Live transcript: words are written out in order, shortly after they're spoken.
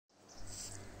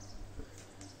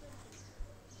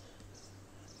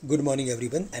Good morning,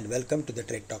 everyone, and welcome to the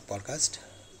Trade Talk podcast.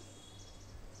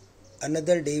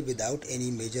 Another day without any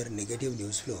major negative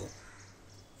news flow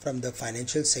from the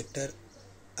financial sector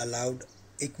allowed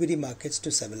equity markets to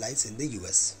stabilize in the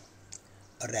US.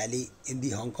 A rally in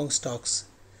the Hong Kong stocks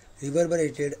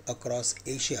reverberated across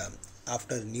Asia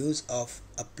after news of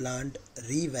a planned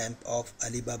revamp of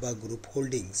Alibaba Group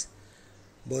holdings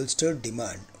bolstered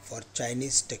demand for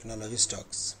Chinese technology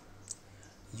stocks.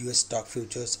 US stock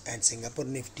futures and Singapore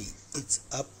Nifty is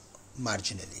up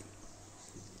marginally.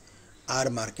 Our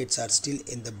markets are still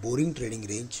in the boring trading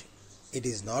range. It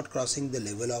is not crossing the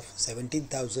level of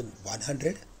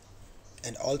 17,100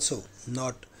 and also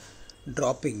not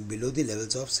dropping below the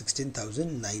levels of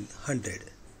 16,900.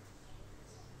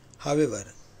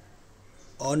 However,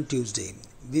 on Tuesday,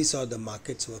 we saw the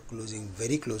markets were closing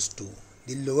very close to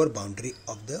the lower boundary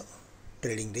of the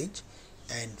trading range,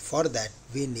 and for that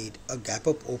we need a gap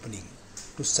up opening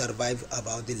to survive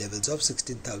above the levels of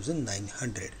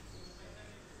 16,900.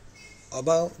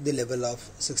 Above the level of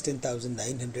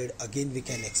 16,900, again we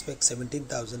can expect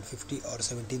 17,050 or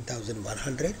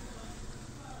 17,100.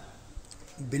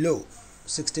 Below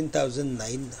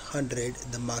 16,900,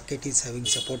 the market is having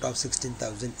support of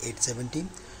 16,870,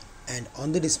 and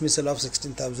on the dismissal of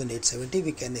 16,870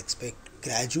 we can expect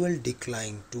gradual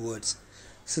decline towards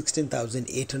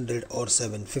 16,800 or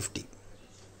 750.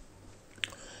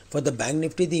 For the Bank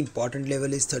Nifty, the important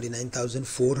level is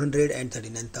 39,400 and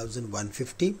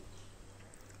 39,150.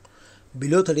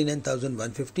 Below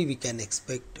 39,150, we can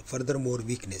expect further more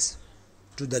weakness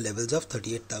to the levels of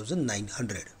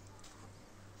 38,900.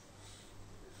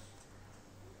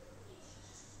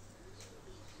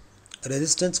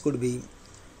 Resistance could be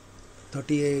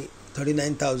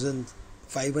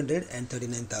 39,500 and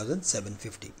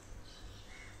 39,750.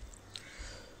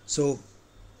 So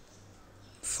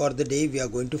for the day we are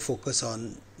going to focus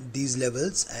on these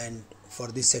levels, and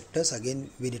for the sectors again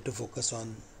we need to focus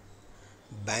on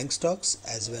bank stocks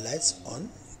as well as on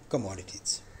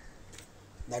commodities.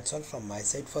 That's all from my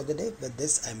side for the day. With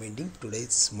this, I'm ending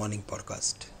today's morning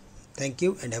podcast. Thank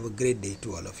you and have a great day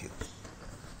to all of you.